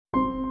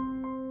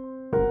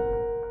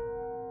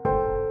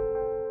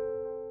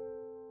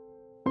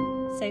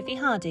Sophie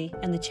Hardy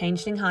and the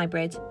Changeling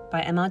Hybrid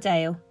by M.R.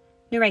 Dale.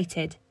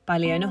 Narrated by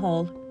Leona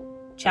Hall.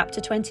 Chapter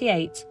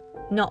 28.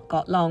 Not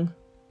Got Long.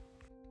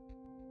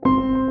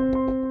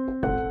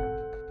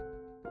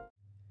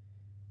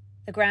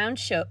 The ground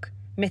shook,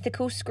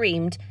 Mythical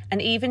screamed,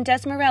 and even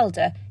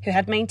Desmeralda, who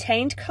had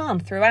maintained calm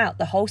throughout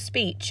the whole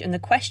speech and the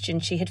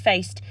questions she had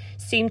faced,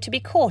 seemed to be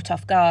caught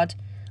off guard.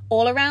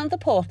 All around the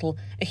portal,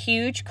 a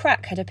huge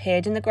crack had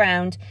appeared in the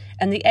ground,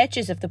 and the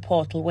edges of the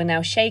portal were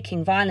now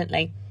shaking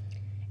violently.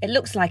 "It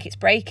looks like it's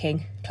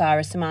breaking,"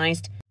 Clara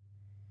surmised.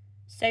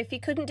 Sophie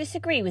couldn't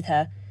disagree with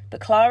her,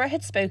 but Clara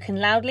had spoken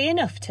loudly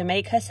enough to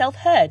make herself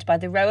heard by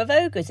the row of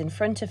ogres in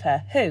front of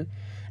her, who,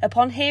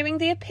 upon hearing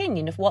the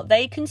opinion of what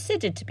they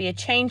considered to be a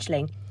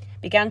changeling,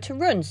 began to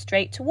run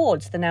straight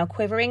towards the now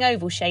quivering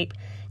oval shape,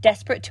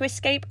 desperate to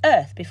escape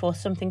Earth before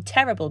something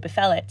terrible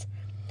befell it.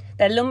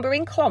 Their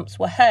lumbering clomps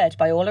were heard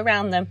by all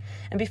around them,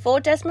 and before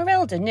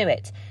Desmeralda knew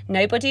it,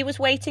 nobody was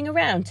waiting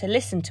around to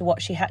listen to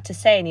what she had to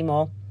say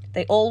anymore.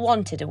 They all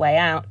wanted a way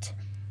out.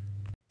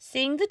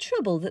 Seeing the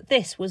trouble that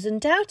this was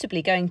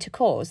undoubtedly going to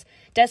cause,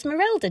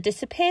 Desmeralda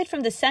disappeared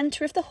from the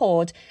centre of the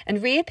horde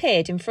and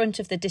reappeared in front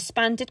of the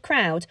disbanded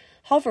crowd,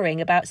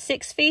 hovering about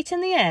 6 feet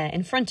in the air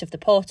in front of the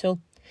portal.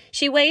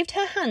 She waved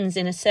her hands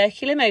in a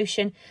circular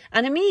motion,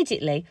 and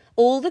immediately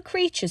all the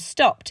creatures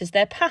stopped as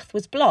their path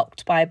was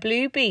blocked by a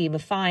blue beam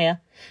of fire.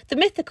 The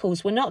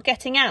mythicals were not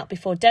getting out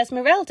before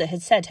Desmeralda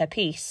had said her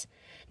piece.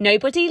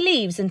 "Nobody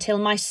leaves until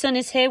my son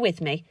is here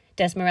with me,"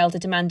 Desmeralda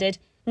demanded.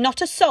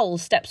 "Not a soul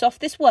steps off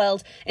this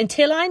world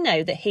until I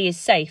know that he is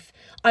safe.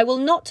 I will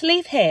not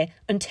leave here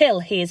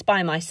until he is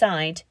by my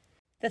side."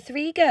 The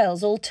 3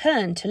 girls all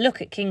turned to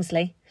look at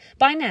Kingsley.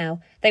 By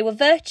now, they were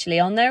virtually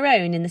on their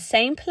own in the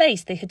same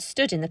place they had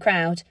stood in the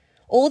crowd.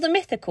 All the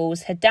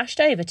mythicals had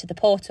dashed over to the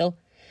portal.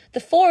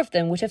 The 4 of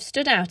them would have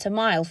stood out a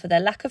mile for their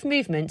lack of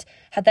movement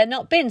had there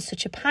not been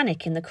such a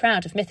panic in the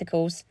crowd of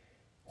mythicals.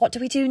 "What do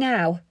we do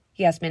now?"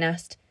 Yasmin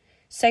asked.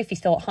 Sophie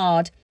thought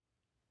hard.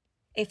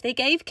 If they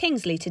gave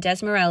Kingsley to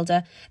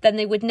Desmeralda, then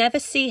they would never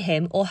see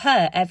him or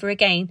her ever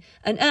again,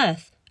 and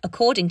Earth,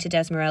 according to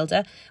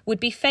Desmeralda, would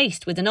be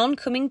faced with an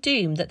oncoming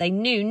doom that they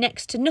knew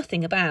next to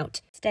nothing about.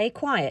 Stay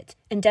quiet,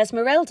 and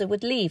Desmeralda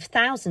would leave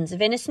thousands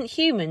of innocent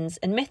humans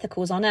and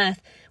mythicals on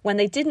Earth when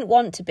they didn't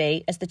want to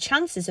be, as the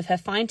chances of her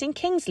finding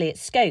Kingsley at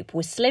scope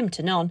were slim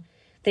to none.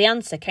 The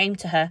answer came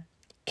to her.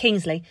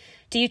 "Kingsley,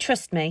 do you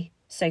trust me?"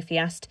 Sophie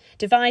asked,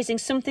 devising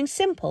something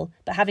simple,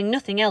 but having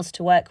nothing else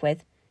to work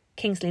with.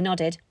 Kingsley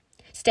nodded.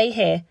 "Stay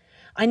here.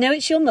 I know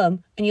it's your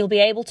mum, and you'll be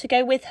able to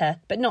go with her,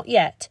 but not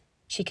yet,"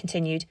 she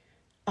continued.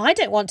 "I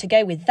don't want to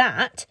go with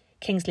that,"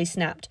 Kingsley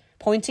snapped,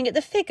 pointing at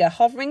the figure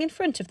hovering in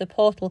front of the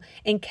portal,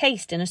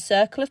 encased in a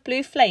circle of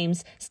blue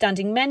flames,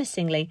 standing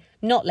menacingly,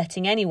 not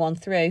letting anyone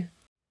through.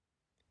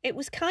 It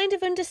was kind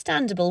of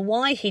understandable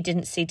why he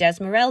didn't see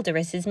Desmeralda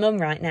as his mum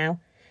right now.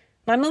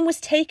 "My mum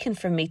was taken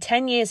from me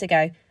 10 years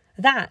ago.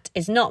 That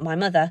is not my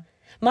mother.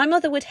 My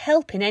mother would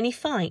help in any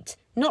fight,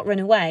 not run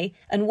away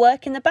and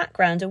work in the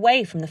background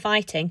away from the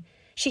fighting.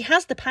 She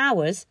has the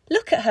powers.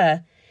 Look at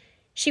her.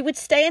 She would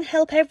stay and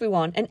help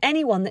everyone and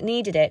anyone that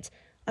needed it.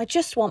 I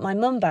just want my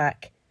mum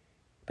back."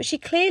 "But she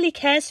clearly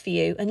cares for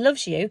you and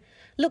loves you.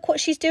 Look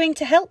what she's doing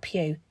to help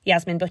you,"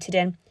 Yasmin butted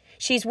in.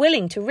 "She's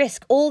willing to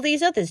risk all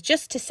these others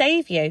just to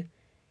save you."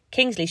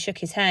 Kingsley shook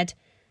his head.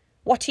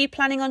 "What are you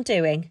planning on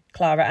doing?"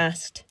 Clara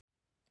asked.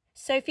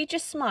 Sophie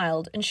just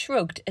smiled and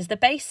shrugged as the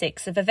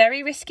basics of a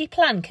very risky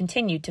plan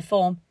continued to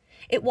form.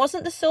 It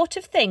wasn't the sort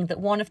of thing that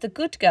one of the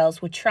good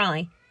girls would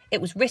try. It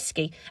was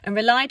risky and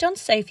relied on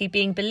Sophie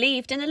being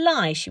believed in a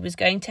lie she was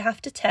going to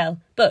have to tell,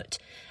 but,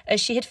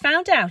 as she had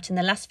found out in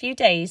the last few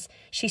days,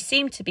 she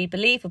seemed to be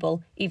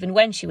believable even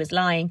when she was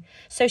lying,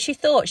 so she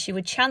thought she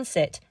would chance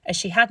it, as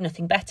she had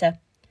nothing better.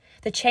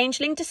 The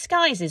changeling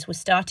disguises were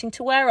starting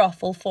to wear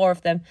off all 4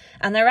 of them,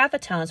 and their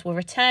avatars were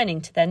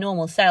returning to their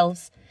normal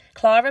selves.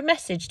 Clara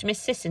messaged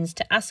Miss Sissons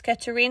to ask her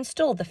to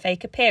reinstall the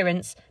fake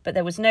appearance, but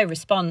there was no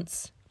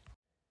response.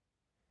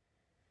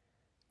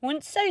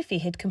 Once Sophie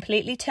had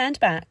completely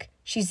turned back,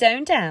 she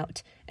zoned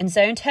out and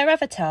zoned her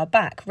avatar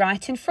back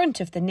right in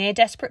front of the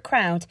near-desperate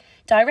crowd,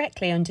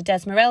 directly under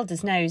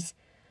Desmeralda's nose.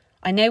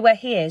 "I know where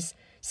he is,"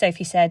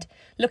 Sophie said,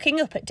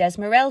 looking up at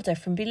Desmeralda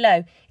from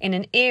below in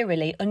an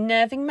eerily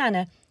unnerving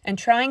manner and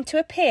trying to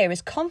appear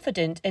as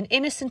confident and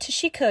innocent as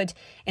she could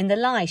in the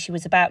lie she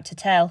was about to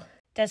tell.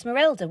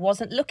 Desmeralda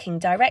wasn't looking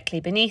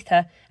directly beneath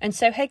her, and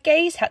so her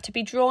gaze had to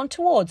be drawn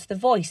towards the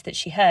voice that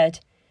she heard.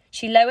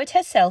 She lowered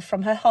herself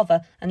from her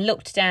hover and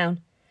looked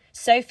down.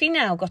 Sophie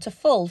now got a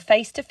full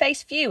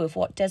face-to-face view of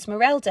what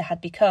Desmeralda had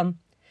become.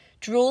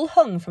 Drool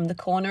hung from the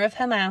corner of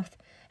her mouth.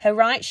 Her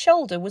right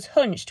shoulder was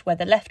hunched where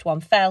the left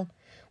one fell.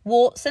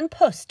 Warts and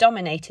pus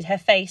dominated her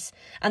face,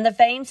 and the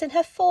veins in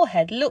her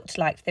forehead looked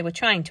like they were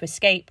trying to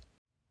escape.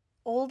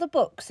 All the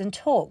books and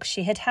talks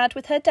she had had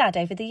with her dad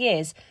over the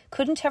years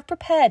couldn't have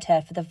prepared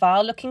her for the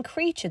vile-looking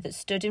creature that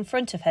stood in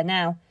front of her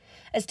now.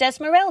 As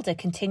Desmeralda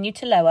continued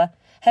to lower,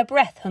 her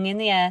breath hung in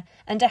the air,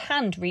 and a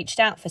hand reached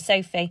out for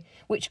Sophie,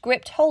 which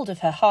gripped hold of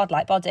her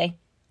hard-like body.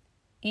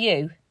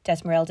 "You,"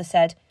 Desmeralda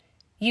said.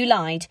 You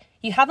lied.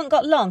 You haven't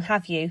got long,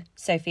 have you?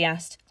 Sophie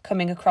asked,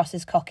 coming across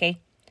as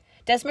cocky.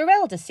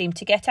 Desmeralda seemed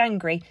to get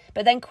angry,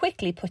 but then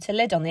quickly put a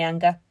lid on the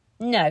anger.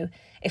 No,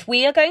 if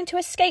we are going to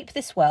escape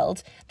this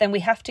world, then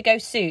we have to go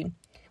soon.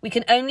 We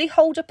can only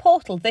hold a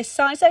portal this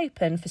size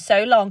open for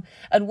so long,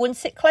 and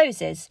once it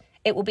closes,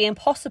 it will be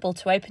impossible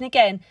to open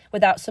again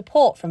without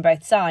support from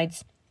both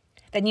sides.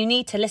 Then you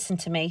need to listen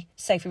to me,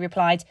 Sophie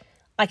replied.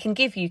 I can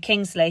give you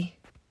Kingsley.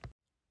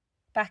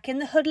 Back in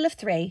the huddle of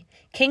three,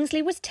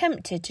 Kingsley was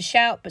tempted to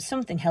shout, but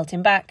something held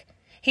him back.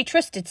 He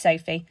trusted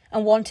Sophie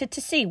and wanted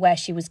to see where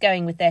she was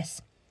going with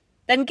this.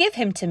 Then give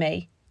him to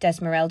me,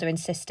 Desmeralda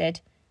insisted.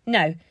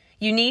 No,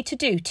 you need to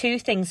do 2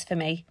 things for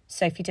me,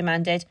 Sophie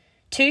demanded.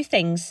 2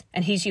 things,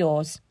 and he's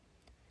yours.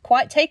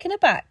 Quite taken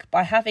aback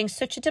by having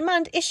such a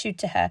demand issued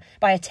to her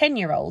by a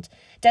 10-year-old,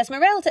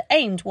 Desmeralda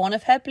aimed one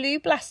of her blue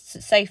blasts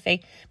at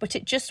Sophie, but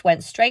it just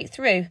went straight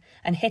through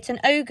and hit an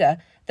ogre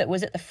that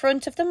was at the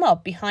front of the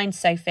mob behind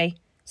Sophie.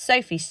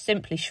 Sophie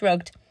simply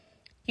shrugged.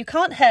 You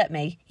can't hurt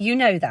me, you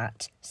know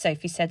that,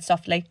 Sophie said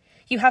softly.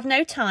 You have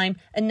no time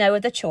and no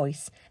other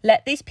choice.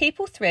 Let these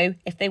people through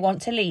if they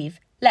want to leave.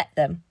 Let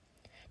them.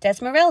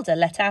 Desmeralda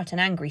let out an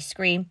angry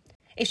scream.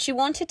 If she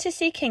wanted to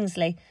see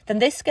Kingsley, then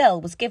this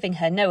girl was giving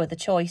her no other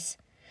choice.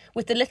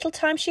 With the little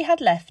time she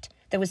had left,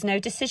 there was no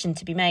decision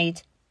to be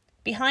made.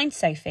 Behind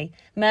Sophie,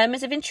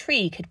 murmurs of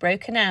intrigue had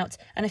broken out,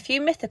 and a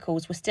few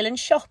mythicals were still in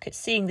shock at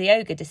seeing the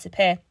ogre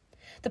disappear.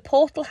 The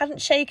portal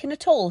hadn't shaken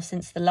at all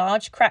since the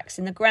large cracks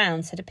in the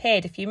grounds had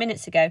appeared a few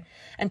minutes ago,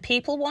 and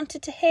people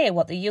wanted to hear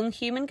what the young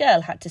human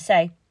girl had to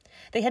say.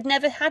 They had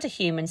never had a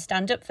human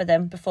stand up for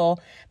them before,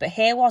 but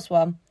here was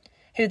one,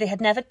 who they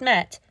had never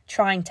met,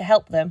 trying to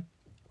help them.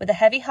 With a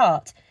heavy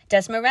heart,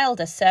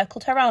 Desmeralda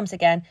circled her arms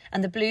again,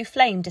 and the blue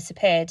flame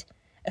disappeared.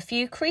 A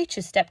few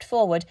creatures stepped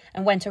forward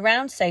and went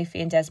around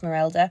Sophie and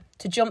Desmeralda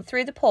to jump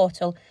through the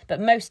portal, but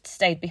most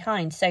stayed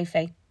behind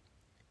Sophie.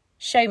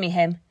 Show me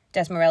him,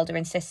 Desmeralda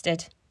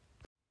insisted.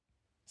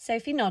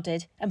 Sophie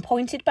nodded and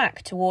pointed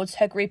back towards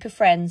her group of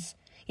friends.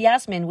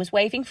 Yasmin was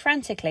waving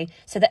frantically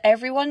so that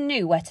everyone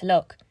knew where to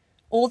look.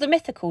 All the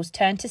mythicals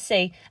turned to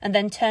see and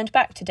then turned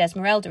back to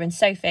Desmeralda and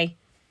Sophie.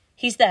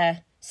 He's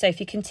there,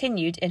 Sophie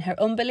continued in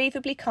her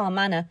unbelievably calm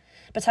manner,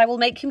 but I will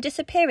make him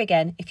disappear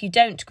again if you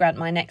don't grant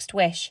my next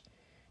wish.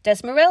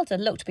 Desmeralda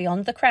looked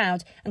beyond the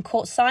crowd and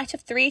caught sight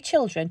of 3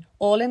 children,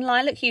 all in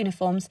lilac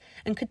uniforms,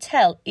 and could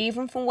tell,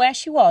 even from where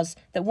she was,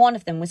 that one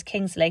of them was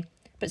Kingsley,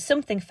 but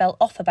something felt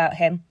off about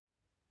him.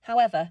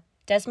 However,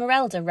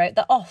 Desmeralda wrote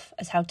that off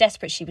as how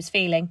desperate she was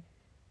feeling.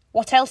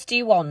 What else do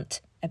you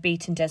want? A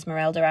beaten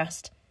Desmeralda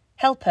asked.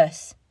 Help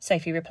us,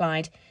 Sophie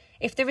replied.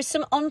 If there is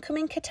some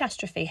oncoming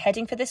catastrophe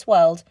heading for this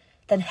world,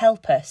 then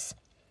help us.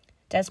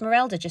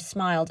 Desmeralda just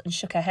smiled and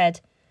shook her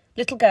head.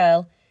 Little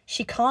girl,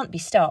 she can't be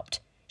stopped.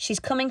 She's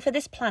coming for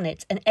this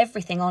planet and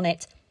everything on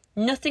it.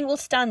 Nothing will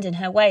stand in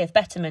her way of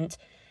betterment.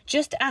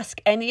 Just ask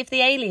any of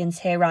the aliens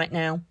here right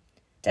now.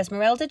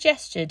 Desmeralda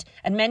gestured,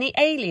 and many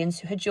aliens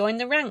who had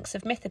joined the ranks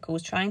of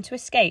mythicals trying to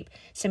escape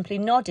simply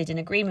nodded in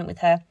agreement with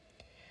her.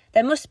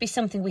 There must be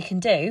something we can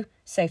do,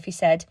 Sophie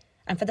said,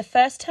 and for the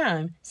first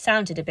time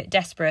sounded a bit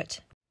desperate.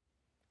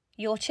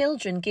 Your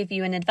children give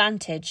you an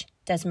advantage,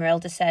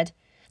 Desmeralda said.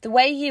 The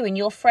way you and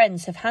your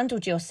friends have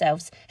handled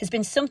yourselves has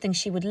been something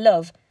she would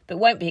love, but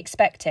won't be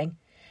expecting.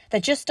 There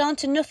just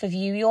aren't enough of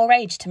you your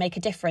age to make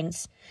a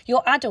difference.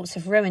 Your adults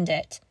have ruined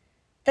it.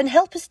 Then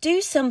help us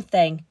do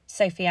something,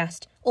 Sophie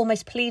asked,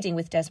 almost pleading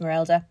with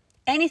Desmeralda.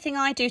 Anything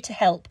I do to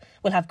help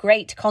will have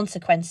great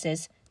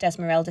consequences,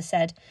 Desmeralda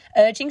said,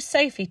 urging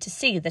Sophie to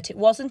see that it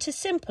wasn't as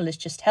simple as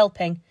just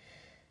helping.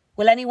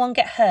 Will anyone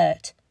get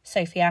hurt?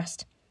 Sophie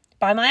asked.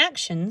 By my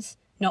actions?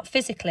 Not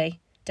physically,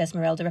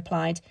 Desmeralda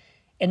replied.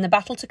 In the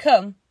battle to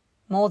come?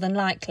 More than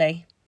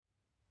likely.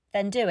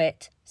 Then do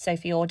it,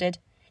 Sophie ordered.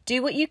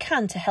 Do what you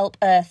can to help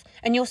Earth,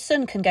 and your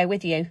son can go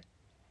with you.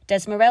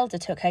 Desmeralda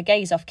took her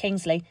gaze off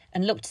Kingsley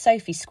and looked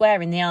Sophie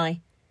square in the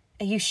eye.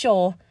 Are you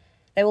sure?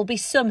 There will be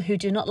some who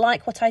do not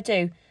like what I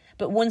do,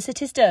 but once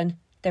it is done,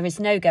 there is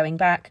no going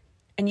back,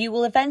 and you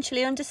will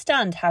eventually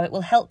understand how it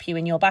will help you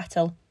in your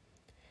battle.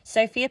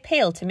 Sophie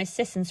appealed to Miss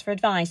Sissons for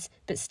advice,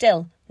 but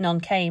still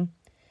none came.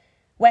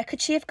 Where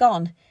could she have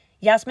gone?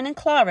 Yasmin and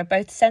Clara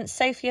both sent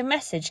Sophie a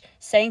message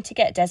saying to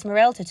get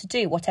Desmeralda to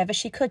do whatever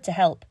she could to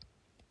help.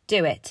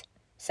 Do it,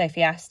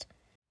 Sophie asked.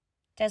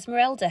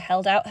 Desmeralda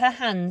held out her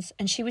hands,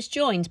 and she was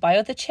joined by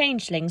other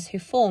changelings who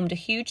formed a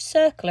huge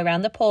circle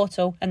around the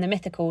portal and the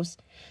mythicals.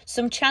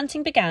 Some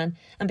chanting began,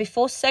 and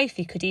before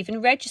Sophie could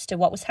even register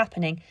what was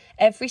happening,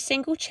 every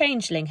single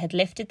changeling had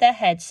lifted their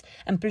heads,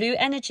 and blue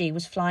energy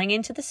was flying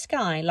into the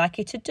sky like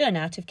it had done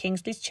out of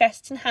Kingsley's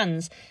chest and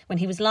hands when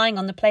he was lying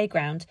on the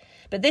playground,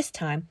 but this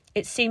time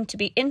it seemed to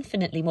be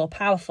infinitely more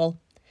powerful.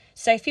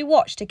 Sophie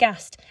watched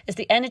aghast as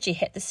the energy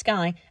hit the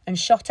sky and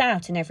shot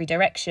out in every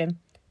direction.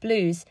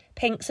 Blues,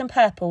 pinks and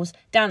purples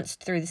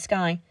danced through the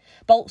sky.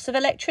 Bolts of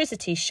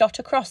electricity shot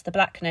across the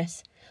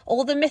blackness.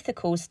 All the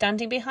mythicals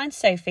standing behind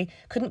Sophie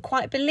couldn't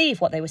quite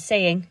believe what they were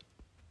seeing.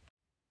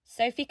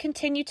 Sophie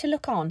continued to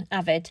look on,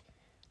 avid.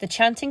 The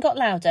chanting got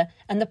louder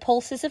and the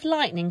pulses of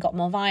lightning got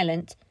more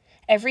violent.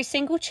 Every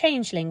single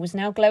changeling was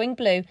now glowing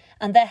blue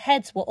and their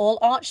heads were all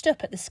arched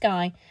up at the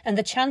sky, and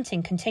the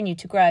chanting continued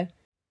to grow.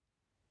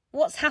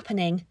 "What's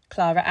happening?"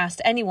 Clara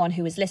asked anyone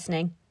who was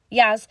listening.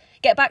 "Yaz,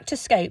 get back to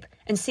Scope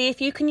and see if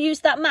you can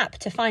use that map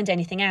to find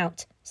anything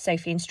out,"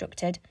 Sophie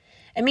instructed.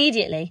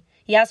 Immediately,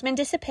 Yasmin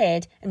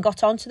disappeared and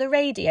got onto the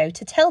radio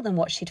to tell them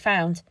what she'd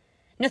found.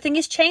 "Nothing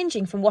is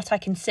changing from what I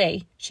can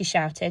see," she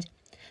shouted.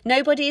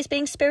 "Nobody is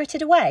being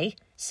spirited away?"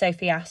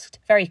 Sophie asked,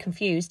 very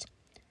confused.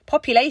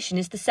 "Population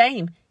is the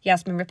same,"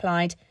 Yasmin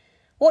replied.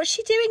 "What's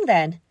she doing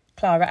then?"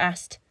 Clara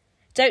asked.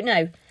 "Don't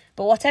know,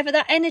 but whatever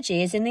that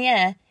energy is in the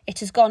air, it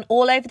has gone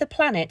all over the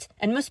planet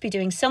and must be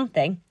doing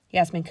something,"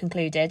 Yasmin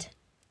concluded.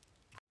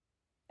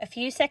 A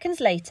few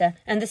seconds later,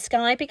 and the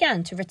sky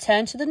began to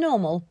return to the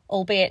normal,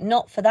 albeit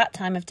not for that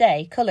time of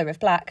day, colour of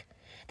black.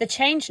 The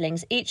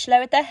changelings each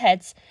lowered their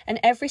heads,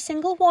 and every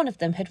single one of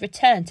them had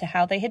returned to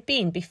how they had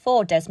been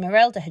before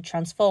Desmeralda had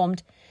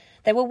transformed.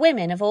 There were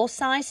women of all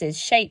sizes,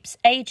 shapes,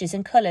 ages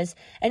and colours,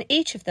 and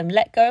each of them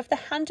let go of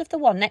the hand of the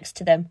one next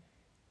to them.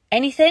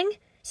 "Anything?"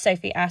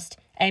 Sophie asked,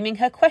 aiming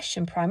her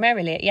question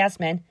primarily at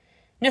Yasmin.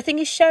 "Nothing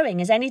is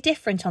showing as any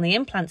different on the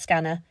implant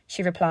scanner,"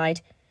 she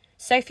replied.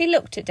 Sophie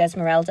looked at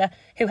Desmeralda,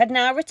 who had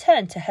now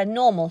returned to her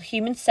normal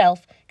human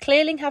self,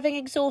 clearly having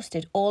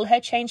exhausted all her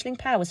changeling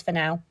powers for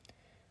now.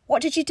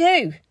 "What did you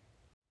do?"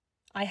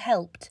 "I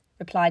helped,"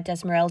 replied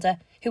Desmeralda,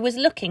 who was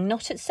looking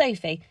not at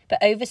Sophie,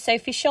 but over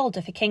Sophie's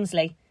shoulder for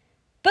Kingsley.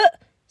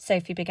 "But,"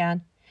 Sophie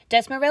began.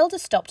 Desmeralda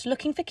stopped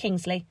looking for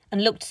Kingsley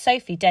and looked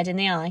Sophie dead in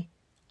the eye.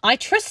 "I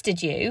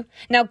trusted you.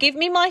 Now give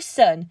me my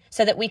son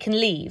so that we can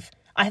leave.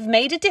 I have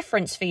made a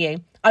difference for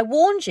you. I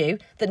warned you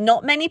that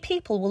not many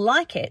people will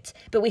like it,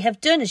 but we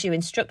have done as you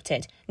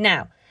instructed.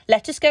 Now,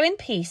 let us go in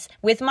peace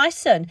with my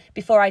son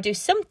before I do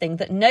something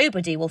that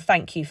nobody will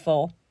thank you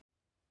for."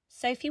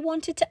 Sophie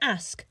wanted to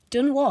ask,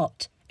 "Done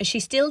what?" as she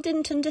still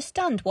didn't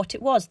understand what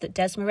it was that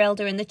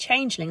Desmeralda and the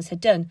changelings had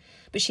done,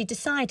 but she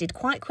decided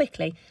quite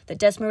quickly that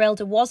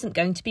Desmeralda wasn't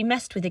going to be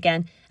messed with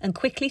again, and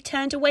quickly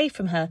turned away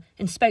from her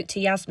and spoke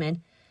to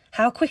Yasmin.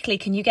 "How quickly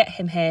can you get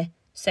him here?"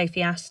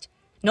 Sophie asked.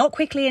 "Not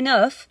quickly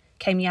enough,"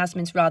 came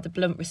Yasmin's rather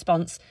blunt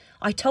response.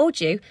 "I told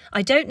you,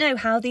 I don't know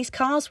how these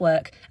cars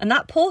work, and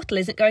that portal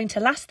isn't going to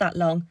last that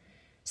long."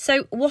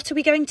 "So what are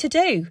we going to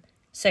do?"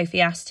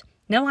 Sophie asked.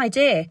 "No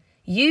idea.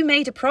 You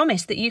made a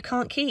promise that you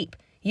can't keep.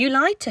 You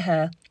lied to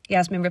her,"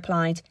 Yasmin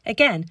replied,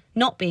 again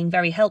not being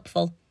very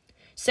helpful.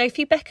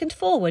 Sophie beckoned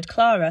forward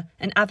Clara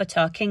and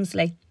Avatar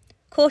Kingsley.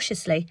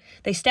 Cautiously,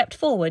 they stepped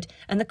forward,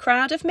 and the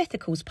crowd of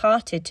mythicals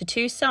parted to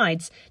two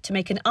sides to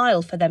make an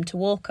aisle for them to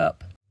walk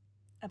up.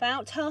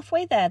 About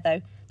halfway there,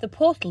 though, the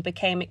portal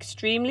became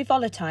extremely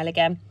volatile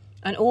again,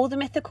 and all the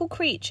mythical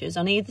creatures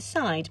on either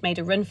side made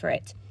a run for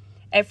it.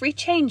 Every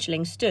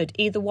changeling stood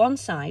either one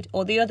side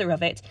or the other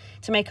of it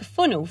to make a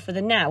funnel for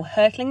the now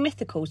hurtling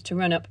mythicals to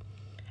run up.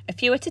 A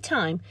few at a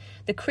time,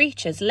 the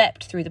creatures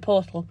leapt through the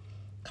portal.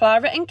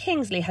 Clara and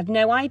Kingsley had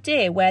no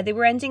idea where they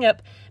were ending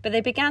up, but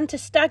they began to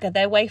stagger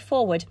their way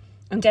forward,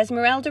 and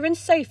Desmeralda and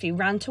Sophie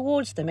ran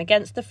towards them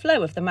against the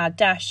flow of the mad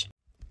dash.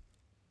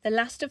 The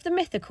last of the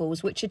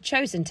mythicals which had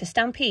chosen to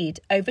stampede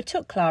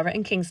overtook Clara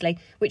and Kingsley,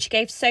 which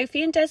gave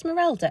Sophie and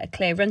Desmeralda a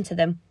clear run to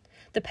them.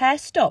 The pair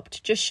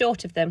stopped just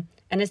short of them,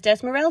 and as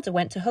Desmeralda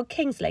went to hug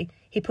Kingsley,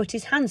 he put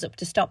his hands up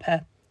to stop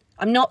her.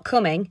 "I'm not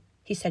coming,"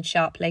 he said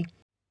sharply.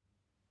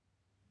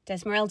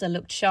 Desmeralda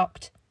looked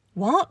shocked.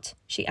 "What?"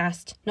 she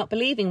asked, not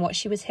believing what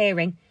she was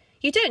hearing.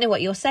 "You don't know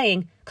what you're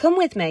saying. Come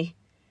with me."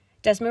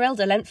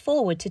 Desmeralda leant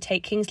forward to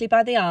take Kingsley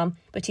by the arm,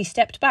 but he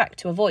stepped back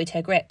to avoid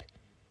her grip.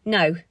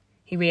 "No,"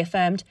 he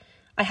reaffirmed.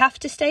 "I have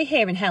to stay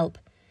here and help.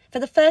 For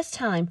the first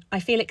time,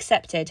 I feel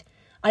accepted.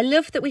 I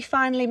love that we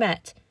finally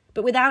met,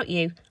 but without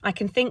you, I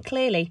can think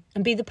clearly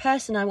and be the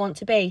person I want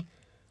to be.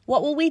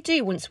 What will we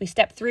do once we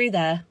step through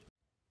there?"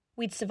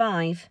 "We'd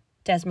survive,"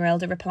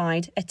 Desmeralda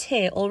replied, a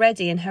tear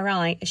already in her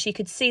eye as she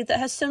could see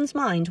that her son's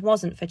mind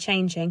wasn't for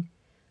changing.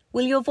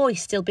 "Will your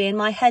voice still be in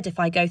my head if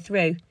I go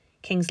through?"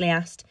 Kingsley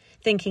asked,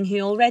 thinking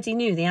he already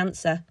knew the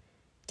answer.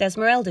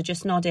 Desmeralda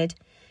just nodded.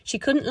 She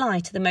couldn't lie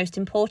to the most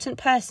important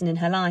person in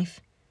her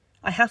life.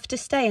 "I have to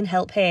stay and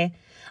help here.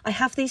 I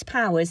have these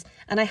powers,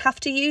 and I have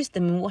to use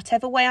them in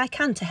whatever way I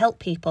can to help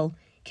people,"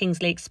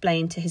 Kingsley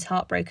explained to his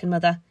heartbroken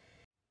mother.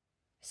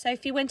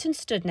 Sophie went and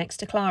stood next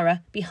to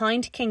Clara,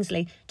 behind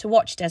Kingsley, to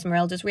watch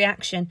Desmeralda's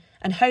reaction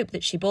and hope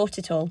that she bought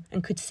it all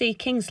and could see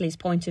Kingsley's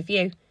point of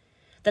view.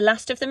 The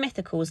last of the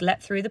mythicals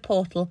leapt through the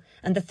portal,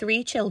 and the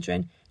three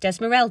children,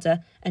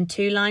 Desmeralda and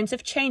two lines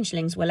of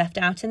changelings, were left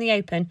out in the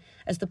open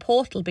as the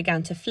portal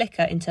began to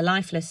flicker into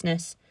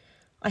lifelessness.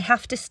 "I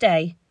have to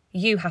stay.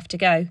 You have to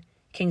go,"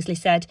 Kingsley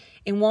said,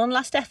 in one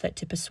last effort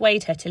to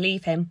persuade her to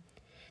leave him.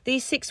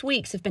 "These 6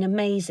 weeks have been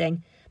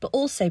amazing, but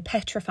also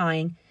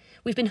petrifying.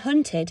 We've been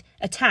hunted,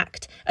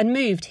 attacked, and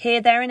moved here,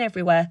 there and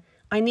everywhere.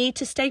 I need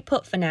to stay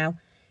put for now.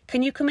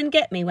 Can you come and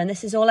get me when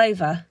this is all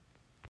over?"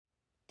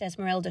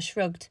 Desmeralda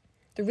shrugged.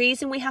 "The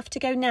reason we have to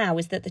go now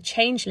is that the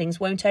changelings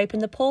won't open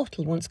the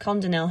portal once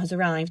Condonel has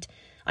arrived.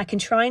 I can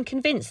try and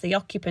convince the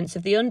occupants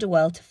of the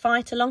underworld to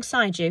fight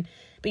alongside you,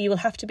 but you will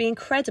have to be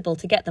incredible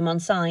to get them on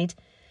side.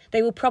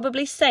 They will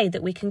probably say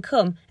that we can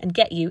come and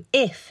get you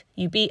if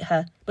you beat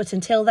her, but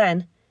until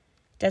then..."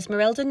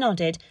 Desmeralda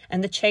nodded,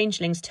 and the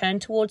changelings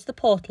turned towards the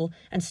portal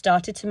and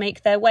started to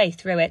make their way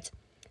through it.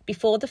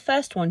 Before the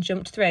first one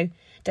jumped through,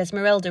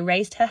 Desmeralda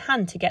raised her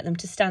hand to get them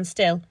to stand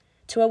still.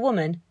 To a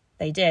woman,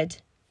 they did.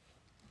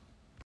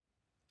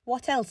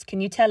 "What else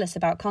can you tell us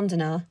about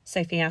Condenar?"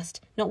 Sophie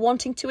asked, not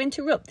wanting to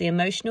interrupt the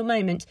emotional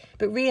moment,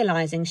 but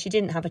realising she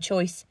didn't have a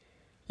choice.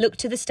 "Look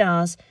to the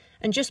stars,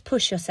 and just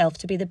push yourself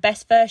to be the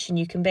best version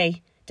you can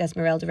be,"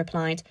 Desmeralda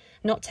replied,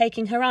 not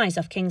taking her eyes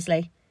off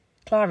Kingsley.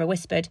 Clara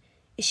whispered,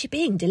 "Is she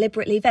being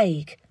deliberately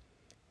vague?"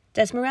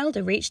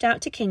 Desmeralda reached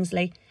out to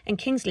Kingsley, and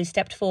Kingsley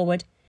stepped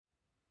forward.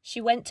 She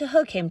went to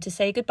hug him to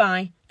say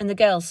goodbye, and the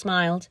girls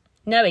smiled,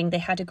 knowing they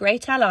had a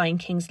great ally in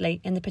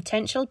Kingsley in the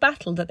potential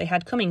battle that they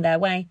had coming their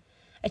way.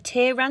 A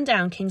tear ran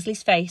down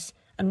Kingsley's face,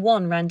 and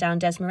one ran down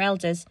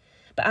Desmeralda's,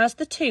 but as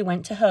the two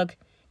went to hug,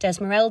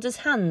 Desmeralda's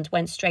hand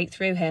went straight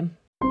through him.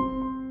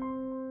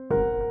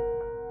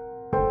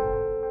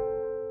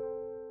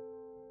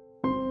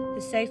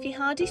 The Sophie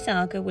Hardy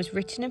saga was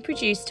written and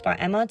produced by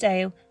M.R.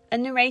 Dale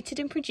and narrated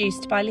and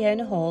produced by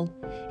Leona Hall.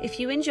 If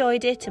you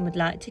enjoyed it and would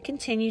like to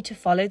continue to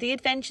follow the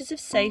adventures of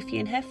Sophie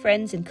and her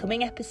friends in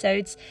coming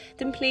episodes,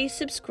 then please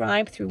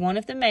subscribe through one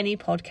of the many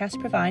podcast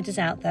providers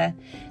out there.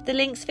 The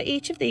links for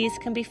each of these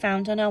can be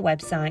found on our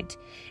website.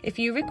 If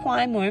you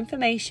require more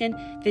information,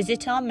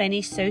 visit our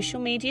many social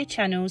media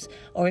channels,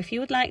 or if you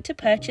would like to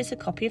purchase a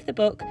copy of the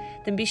book,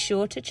 then be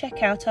sure to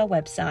check out our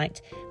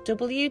website,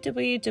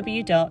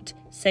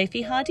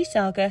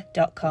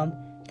 www.sophiehardysaga.com.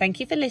 Thank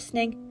you for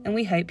listening, and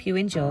we hope you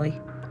enjoy.